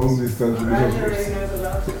 for long distance Roger relationships. already knows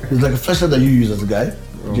about it. There's like a flashlight that you use as a guy.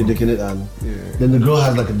 You're taking it, and then the girl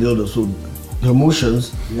has like a dildo. So her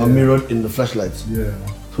motions are mirrored in the flashlight. Yeah.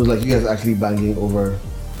 So it's like you guys actually banging over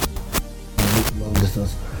long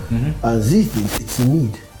distance. And Z thinks it's a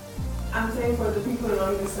need. I'm saying for the people in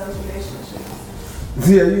long distance relationships.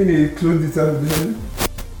 See, are you in a close distance relationship?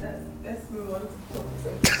 Let's move on to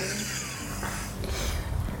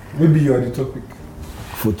something. Maybe you are the topic.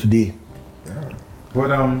 For today.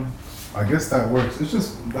 But I guess that works. That's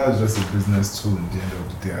just a business tool at the end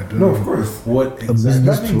of the day. I don't No, know of course. what business exactly.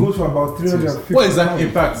 That thing goes for about 350. What exact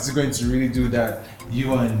impact is it going to really do that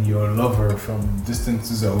you and your lover from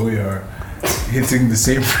distances away are hitting the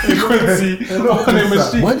same frequency on a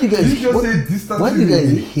machine? Why do you Did you guys? just say distance? Why do you guys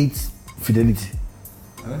really? hate fidelity?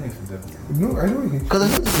 I don't know if it's No, I know it. Because I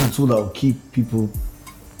think this is a tool that will keep people.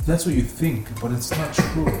 That's what you think, but it's not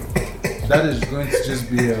true. That is going to just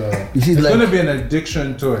be a. You see, It's like- going to be an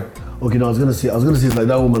addiction to it. Okay, no, I was gonna say it's like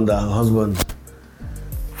that woman that her husband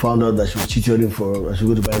found out that she was cheating on him for. She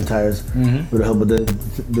would go to buy tires with her, but then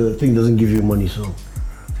the thing doesn't give you money. So,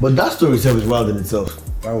 but that story itself is wild in itself.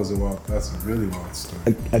 That was a wild. That's a really wild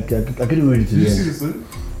story. I couldn't read it to Did you the see end.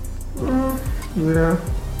 this? Yeah.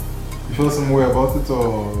 You feel some way about it,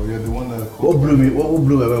 or you're the one that What called, blew me? What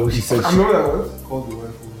blew my mind when she said? I'm not that was. called the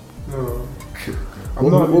wife? No.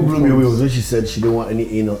 What blew me away was when she said she didn't want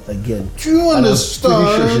any anal again. Do you And I was pretty sure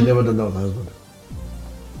she understand? never done that with her husband.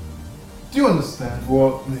 Do you understand?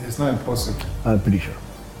 Well, it's not impossible. I'm pretty sure.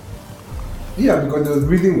 Yeah, because there was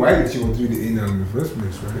reason why she was doing the anal in the first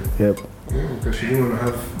place, right? Yep. Yeah, because she didn't want to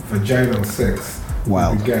have vaginal sex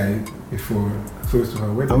Wow. with the guy before close to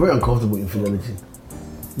her wedding. I'm very uncomfortable with infidelity.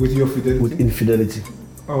 With your fidelity? With infidelity.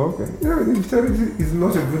 Oh, okay. Yeah, infidelity is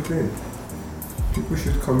not a good thing. People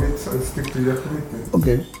should commit and stick to their commitment.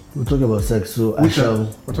 Okay, we're talking about sex, so I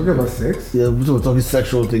shall. We're talking about sex? Yeah, we're talking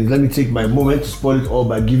sexual things. Let me take my moment to spoil it all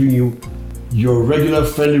by giving you your regular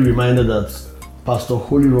friendly reminder that Pastor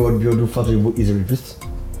Holy Road Biodu Fatoyibo is a rapist.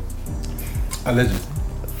 Allegedly.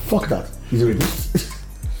 Fuck that. He's a rapist.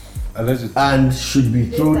 Allegedly. And should be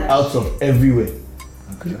thrown out of everywhere.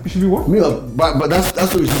 It should be what? But that's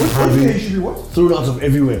what we should be What do you say? It having. should be what? Thrown out of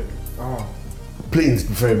everywhere. Oh. Planes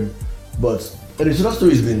preferably. But anyway, so that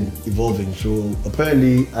story has been evolving. So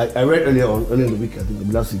apparently, I read earlier in the week, I think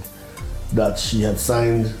maybe last week, that she had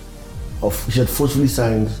forcefully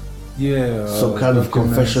signed some kind of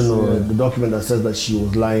confession or the document that says that she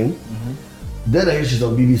was lying. Then I hear she's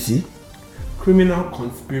on BBC. Criminal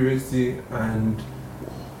conspiracy and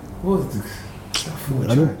what was this?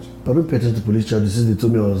 I don't pay attention to police charges since they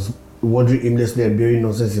told me I was wandering aimlessly and bearing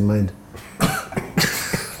nonsense in mind.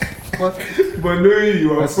 But knowing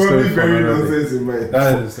you are That's a probably story for very another day. nonsense in mind.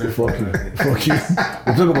 That is very Fuck you.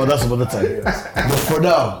 We'll talk about that some other time. But for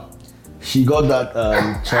now, she got that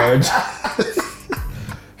charge.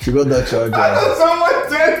 She got that charge. Someone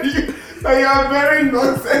tell you that you are very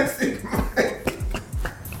nonsense in mind.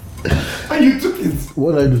 And you took it.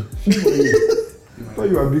 What did I do? I thought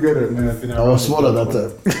you were bigger than this. I was small at that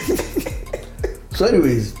time. So,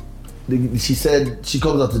 anyways, she said she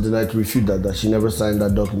comes out to deny to refute that she never signed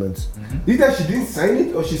that document. Either she didn't sign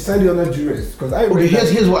it or she signed it under duress. Because I Okay, read that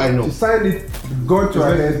here's what I know. she signed it, got to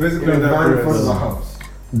her head, basically in a under van in front of duress. her house.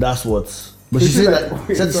 That's what. But she Is it said like- that.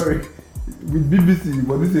 wait, Said, sorry, with BBC,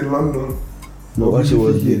 but this is in London. No, Or when she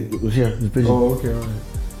was BBC. it was here. The pigeon. Oh, okay, alright.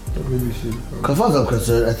 Maybe she. As far as I'm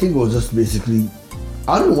concerned, I think it was just basically.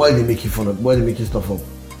 I don't know why they make fun of. Why they making stuff up.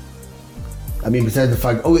 I mean, besides the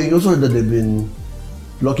fact. Oh, you also heard that they've been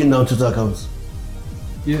locking down Twitter accounts.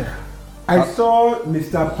 Yeah. I saw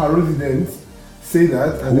Mr. President say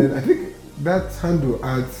that, and then I think that handle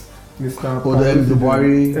at Mr. Oh, the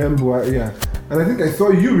Buhari. Buhari, yeah. And I think I saw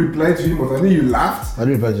you reply to him, but I think you laughed. I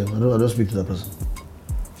don't reply to him. I don't speak to that person.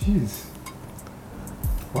 Jeez.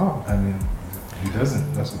 Wow. I mean, he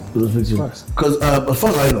doesn't. That's all. I don't speak to him. Because as far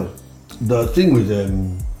as I know, the thing with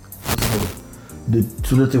the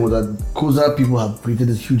Twitter thing was that Koza people have created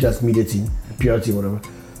this huge ass media team, PR team, whatever.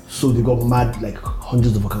 So they got mad like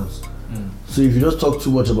hundreds of accounts. So if you just talk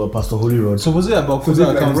too much about Pastor Holy Road, So was it about So Kuza it's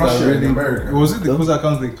like accounts Russia that in really? America. Was it the Kuza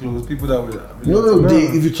accounts they closed? People that were. no,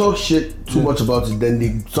 if you talk shit too much about it, then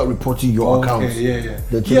they start reporting your accounts. Okay, yeah.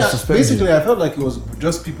 Then to Yeah, suspend basically, you. I felt like it was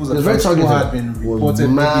just people's It was very accounts who targeted. had been It was reported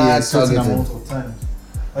maybe mad a certain targeted. amount of times.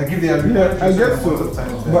 Like if they had been Yeah, I reported a guess certain amount of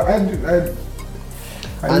so. times,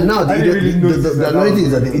 But And now the I didn't idiot, really the notice annoying thing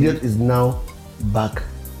is that the was- idiot is now back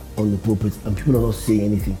on the pulpit and people are not saying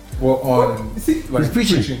anything. Well, on He's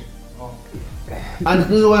preaching. And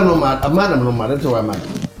this is why I'm not mad. I'm not mad. That's why I'm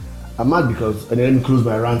mad. I'm mad because, and then let me close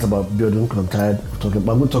my rant about Biodun because I'm tired of talking,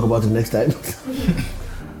 but I'm going to talk about it next time.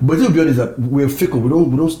 But the Biodun is that we're fickle. We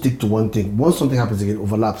don't stick to one thing. Once something happens again, it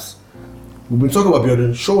overlaps. We've been talking about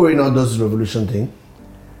Biodun. Showore now does this revolution thing,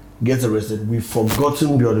 gets arrested. We've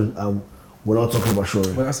forgotten Biodun and we're not talking about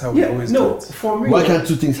Showore. But that's how we always do it. For me. Why can't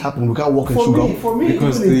two things happen? We can't walk and chew gum. For me,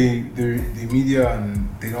 Because even the media and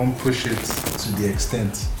they don't push it to the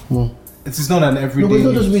extent. Hmm. It is not an everyday. No, but it's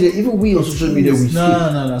not news. just media. Even we on social media, we see.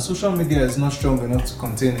 No. Social media is not strong enough to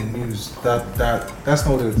contain a news. That's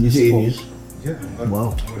not what it is. You see for. news? Yeah. But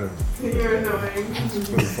Wow. Whatever. You're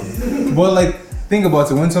annoying. But like, think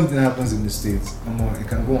about it. When something happens in the States, it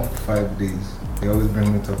can go on for 5 days. They always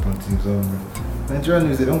bring it up on Teams. Nigerian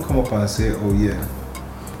news, they don't come up and say, "Oh yeah,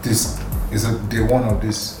 this is a day 1 of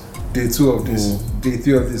this, day 2 of this, day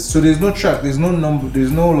 3 of this." So there's no track. There's no number.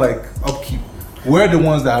 There's no like upkeep. We're the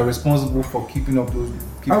ones that are responsible for keeping up those.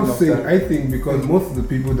 I think because most of the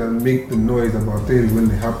people that make the noise about things when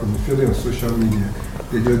they happen, especially on social media,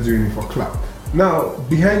 they're just doing it for clout. Now,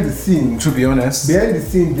 behind the scenes, To be honest, there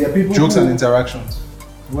are people jokes who, and interactions.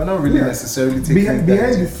 We're not really necessarily taking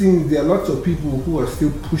behind the scenes, there are lots of people who are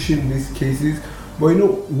still pushing these cases. But you know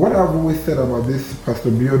what I've always said about this Pastor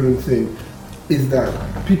Biodun thing is that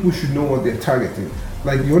people should know what they're targeting.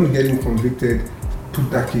 Like, you want to get him convicted, put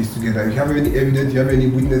that case together. If you have any evidence, you have any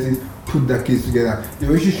witnesses, put that case together.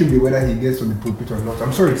 The issue should be whether he gets on the pulpit or not.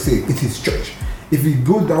 I'm sorry to say, it's his church. If he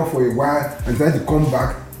goes down for a while and tries to come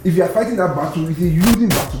back, if you are fighting that battle, it's a losing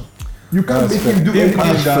battle. You can't make him do anything.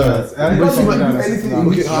 Okay, anything.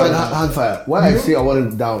 hand fire. Why I say I want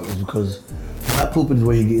him down is because that pulpit is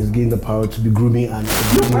where he is getting the power to be grooming and.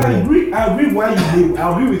 No, I agree with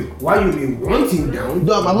why you may want him down.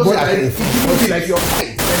 No, I'm not saying I it can't be like your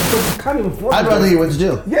fight. Because you can't enforce. I'd rather he went to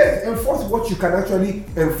jail. Yes, enforce what you can actually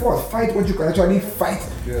enforce. Fight what you can actually fight.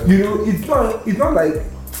 Yeah. You know, it's not like,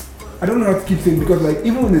 I don't know how to keep saying, because like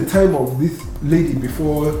even in the time of this lady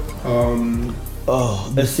before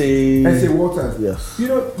S.A. Waters. Yes. You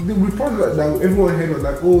know, the report that everyone heard was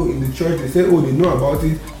like, oh, in the church they said, oh, they know about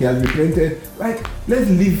it, he has repented. Like, let's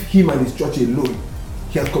leave him and his church alone.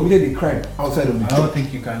 He has committed a crime outside of the church. I don't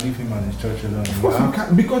think you can leave him and his church alone. Of course you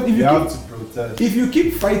can, because if you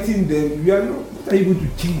keep fighting them, you are not able to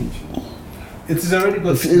change. It is already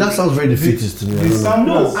got. That sounds very defeatist to me.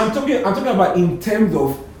 No, I'm talking about in terms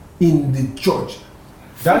of in the church.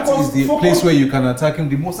 That is the place where you can attack him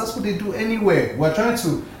the most. That's what they do anywhere. We're trying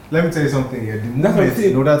to. Let me tell you something here. The moment,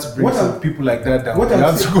 in order to bring some people like that down, you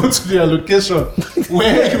have to go to their location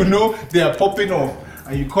where you know they are popping off,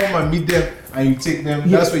 and you come and meet them and you take them.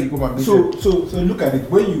 Yeah. That's where you go and meet them. So look at it.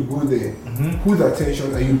 When you go there, whose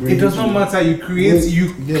attention are you bringing? It does not matter. You create.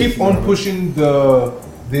 You keep on pushing the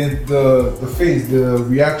phase, the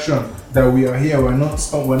reaction that we are here. We're not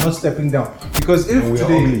stepping down, because if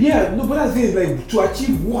today, but that's it. Like, to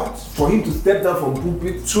achieve what? For him to step down from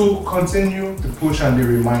pulpit, to continue the push and the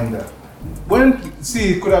reminder.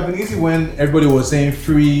 It could have been easy when everybody was saying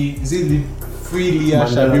free Leah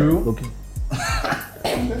Shabiru. Okay.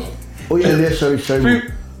 Oh yeah, Leah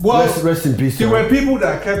Shabiru. Well, rest in peace. There were people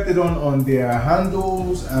that kept it on their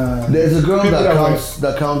handles. And there's a girl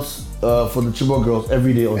that counts for the Chibok girls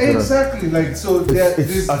every day on Twitter. Exactly, like so. I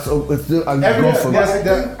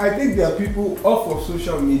think there are people off of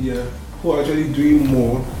social media who are actually doing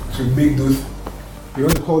more to make those. You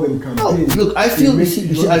want to call them campaigns? No, look, I feel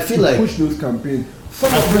like push those campaigns.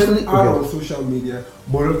 Some of them are on social media,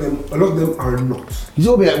 but a lot of them are not.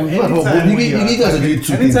 You guys are doing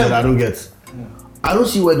two things that I don't get. I don't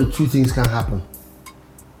see why the two things can happen.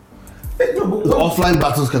 The offline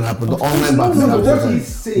battles can happen. The online battles can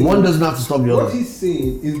happen. One doesn't have to stop the other. What he's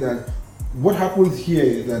saying is that what happens here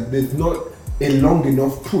is that there's not a long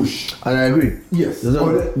enough push. And I agree. Yes.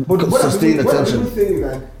 But sustained attention. What I'm saying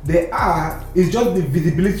that it's just the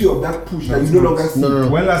visibility of that push that you no longer see. No.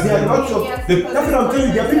 That's what I'm telling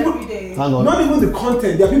you. There are people. Hang on. Not even the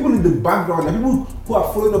content. There are people in the background. There are people who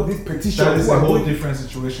are following up this petition. That is a whole different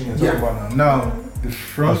situation you're talking about now. Now, the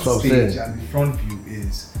front stage and the front view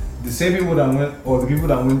is the same people that went, or the people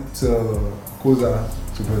that went to Koza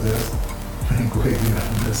to protest. Go ahead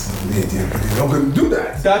and listen. They're not going to do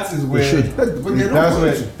that. That is where. That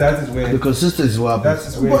is where. The consistency is what happens. That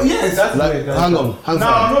is where. But yes, that's like, where. Hang on. I'm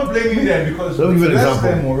not blaming them because let me give you an we example.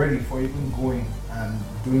 them already for even going and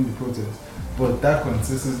doing the protest. But that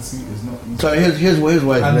consistency is not easy. So here's why it's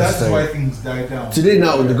and necessary. that's why things die down. Today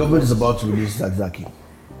now, the government is about to release Zaki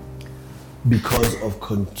because of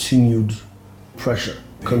continued pressure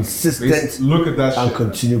consistent Look at that and shit.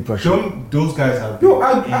 continued pressure. Those guys have. No,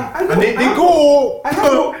 I and they go. I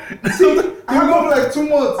have no. See, I have no like 2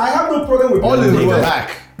 months. I have no problem with All them. is They well.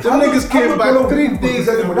 back. Them niggas came back 3 days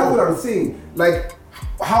But that's what I'm saying. Like,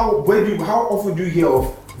 how often do you hear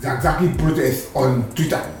of Zagzaki protests on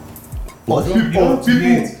Twitter? What?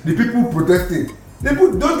 The people protesting.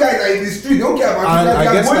 Those guys are in the street. They don't care about And Twitter. I They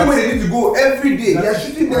are guess going where that's- they need to go every day. They are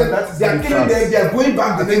shooting them. that's They are the killing facts. them. They are going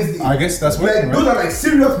back the next day. I guess that's what. Like, those are like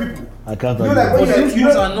serious people. I can't You know, argue. like, when But those you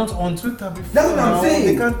ones know, are not on Twitter before. That's what I'm now. saying.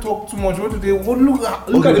 They can't talk too much. What do they?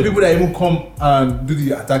 Look at the people that even come and do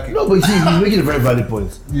the attacking. No, but you see, he's making a very valid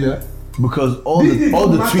point. Yeah. Because all this the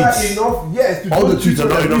matter tweets, enough, yes, to all the post tweets are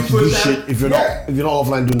not enough to do social- shit if you're Yeah. not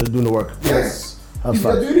offline doing the work. Yes. That's If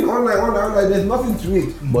you're fact. doing it online, there's nothing to it.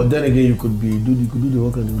 But then again, you could do the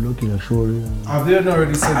work and they look in a show. Have they not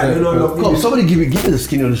already said I that? don't know. Come, somebody give me the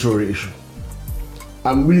skinny on the show issue.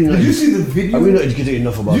 I'm really not. Did you see the video? I'm really not educated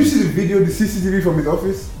enough about Did you it. see the video, the CCTV from his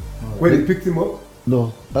office, where they picked him up?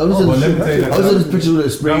 No, I was but let me tell you I was in this picture with a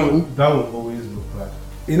spray. That would always look bad.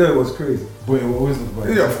 You know, it was crazy. But it will always look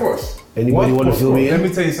bad. Yeah, of course. Anybody want to fill me Let in?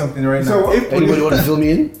 me tell you something right So now. what- If Anybody want to fill me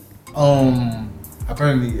in?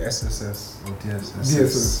 Apparently SSS or DSS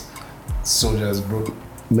DSS. soldiers, bro,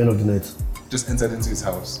 Men of the night. just entered into his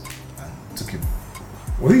house and took him.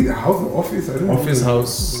 Was he the house or office? I don't know. Off his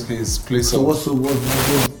house, his place. So of- what's did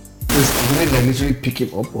they like literally pick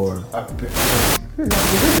him up or? Yeah,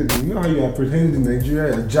 you know how you are pretending in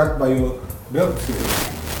Nigeria, you're jacked by your belt.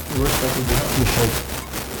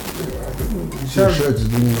 Your shirt is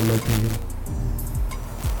doing my thing.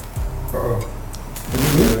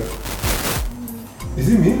 Is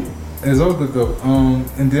it me? It's all good though.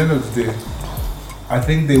 In the end of the day, I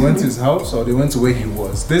think they went to his house or they went to where he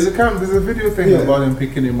was. There's a video thing Yeah. about him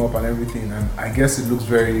picking him up and everything, and I guess it looks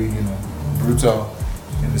very, brutal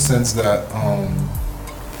in the sense that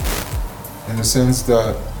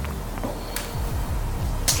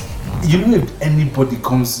if anybody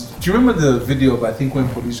comes, do you remember the video of I think when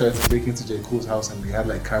police tried to break into J. Cole's house and they had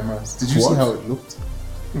like cameras? Did you see What? how it looked?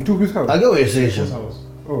 In two his house. I get what you're saying, Sean.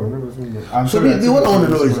 Oh, I never seen that. I'm So sorry, the what I want to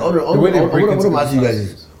know is, the way they break what into I'm asking you guys his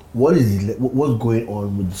is, what is it, what's going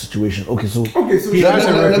on with the situation? Okay, so Okay, so He has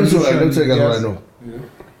a let me tell you guys revolution, what I yes. know.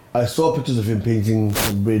 I saw pictures of him painting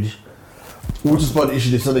the bridge, which is part of the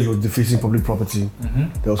issue. They said that he was defacing public property.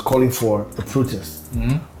 They was calling for a protest,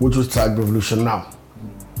 which was tagged Revolution Now.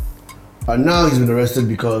 And now he's been arrested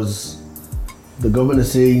because the government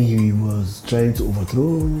is saying he was trying to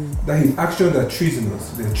overthrow. that his actions are treasonous.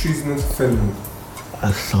 They're treasonous felonies.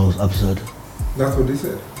 That sounds absurd. That's what they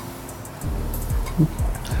said.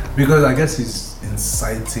 Because I guess he's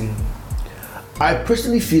inciting. I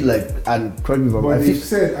personally feel like, and correct me if I'm But wrong,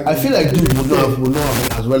 they I feel like dude would not have been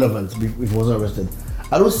as relevant if he wasn't arrested.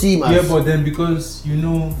 I don't see him as Yeah, but then because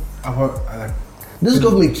this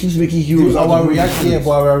government keeps making heroes out our of reactive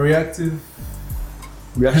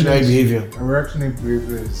reactionary behavior. Our reactionary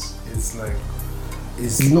behavior is like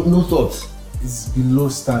It's no thoughts. it's below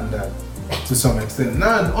standard to some extent.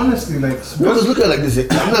 Nah, honestly, like No, because look at it like this.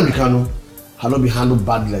 Nnamdi Kanu had not been handled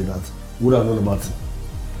badly like that. Would have known about it.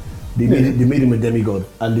 They made him a demigod,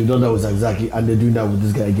 and they've done that with Zagzaki, and they're doing that with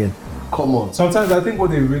this guy again. Come on. sometimes I think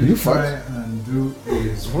what they Did really you try fart? and do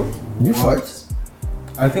is You fart?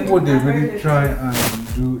 I think what they really try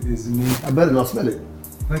and do is make I better not smell it.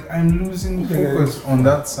 like I'm losing focus on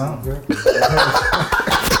that sound.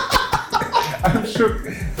 I'm shook.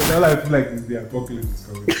 But all I feel like is the apocalypse is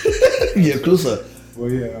coming. Yeah, closer.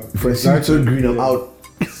 Well, yeah. If I see you turn green, I'm out.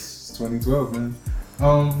 It's 2012, man.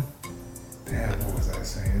 Damn, what was I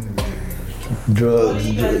saying? What are Drugs,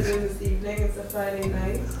 you guys drugs. doing this evening? It's a Friday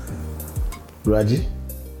night. Raji?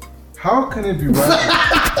 How can it be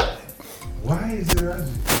Raji? Why is it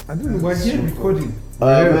Raji? I don't know. We're here recording.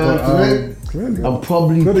 Tonight, Really? I'm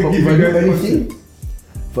probably Gotta if give I you do guys anything.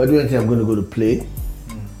 If I do anything, I'm gonna go to play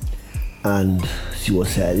and see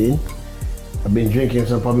what's happening. I've been drinking,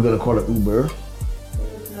 so I'm probably gonna call an Uber.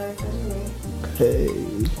 It's nice anyway. Hey.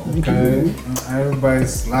 Okay.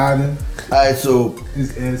 Everybody's sliding. Alright, so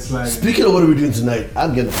His air sliding. speaking of what we're doing tonight,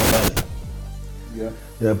 I'm getting the fuck out. Yeah,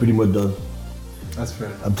 Yeah, pretty much done. that's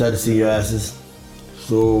fair. I'm tired of seeing your asses.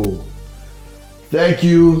 So, thank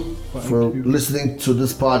you for listening to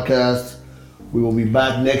this podcast. We will be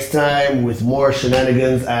back next time with more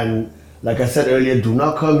shenanigans. And like I said earlier, do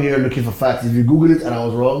not come here looking for facts. If you Google it and I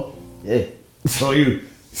was wrong, hey, it's on you.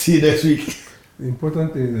 See you next week. The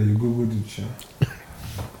important thing is that you Googled it, Sha.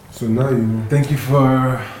 So now you know. Thank you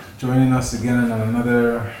for joining us again on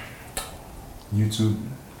another YouTube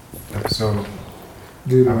episode.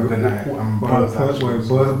 Dude, I'm buzzed, actually.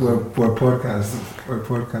 we're podcast.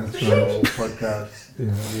 Podcast.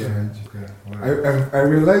 I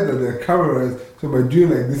realized that the cameras, so by doing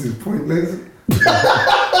like this is pointless.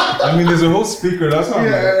 I mean, there's a whole speaker. That's how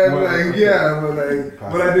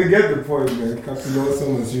But I did get the point, man. Captain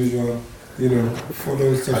Awesome as usual. You know,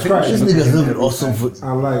 follow, subscribe. This nigga's looking awesome. For,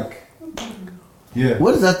 I like. Yeah.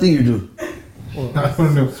 what is that thing you do? I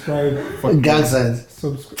don't know. Subscribe. Gang signs.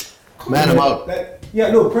 Subscribe. Man, I'm out.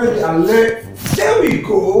 Press the alert. There we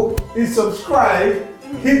go. It's subscribe.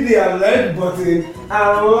 Hit the alert button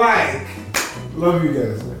and like. Love you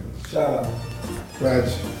guys, man. Shout out.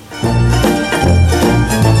 Raj.